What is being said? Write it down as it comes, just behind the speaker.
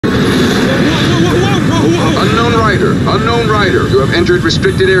Unknown rider. You have entered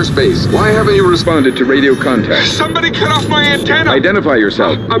restricted airspace. Why haven't you responded to radio contact? Somebody cut off my antenna! Identify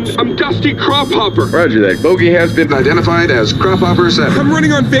yourself. I'm Dusty Crophopper. Roger that. Bogey has been identified as Crophopper 7. I'm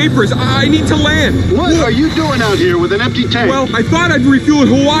running on vapors. I need to land. What are you doing out here with an empty tank? Well, I thought I'd refuel at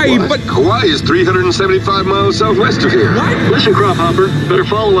Hawaii, but... Hawaii is 375 miles southwest of here. What? Listen, Crophopper, better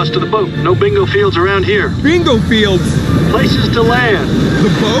follow us to the boat. No bingo fields around here. Bingo fields. Places to land. The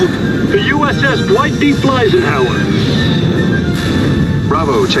boat? The USS Dwight D. Eisenhower.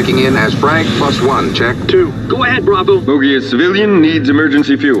 Bravo, checking in as Frank +1. Check. 2. Go ahead, Bravo. Bogey is civilian, needs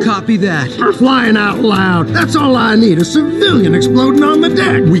emergency fuel. Copy that. For flying out loud, that's all I need, a civilian exploding on the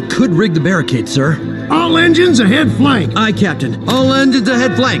deck. We could rig the barricade, sir. All engines ahead flank. Aye, Captain. All engines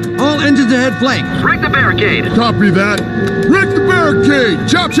ahead flank. All engines ahead flank. Rig the barricade. Copy that. Rig the barricade!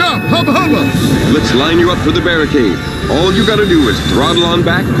 Chop chop! Hubba hubba! Let's line you up for the barricade. All you gotta do is throttle on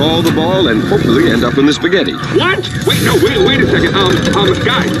back, call the ball, and hopefully end up in the spaghetti. What? Wait a second.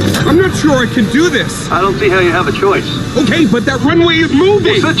 Guys, I'm not sure I can do this. I don't see how you have a choice. Okay, but that runway is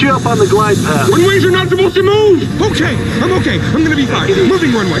moving. We'll set you up on the glide path. Runways are not supposed to move. Okay. I'm gonna be fine.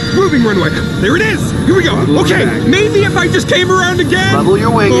 Moving runway. There it is. Here we go. Okay, maybe if I just came around again. Level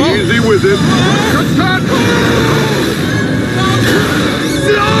your wings. Easy with it. Cut!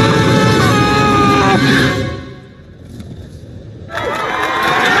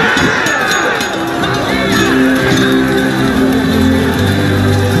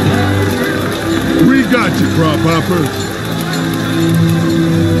 We got you, Crophopper.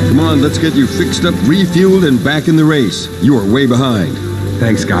 Come on, let's get you fixed up, refueled, and back in the race. You are way behind.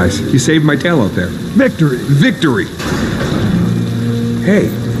 Thanks, guys. You saved my tail out there. Victory. Hey,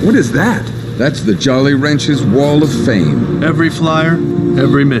 what is that? That's the Jolly Ranchers Wall of Fame. Every flyer,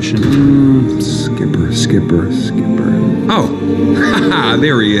 every mission. Skipper. Oh,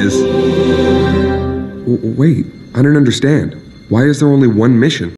 there he is. Wait, I don't understand. Why is there only one mission?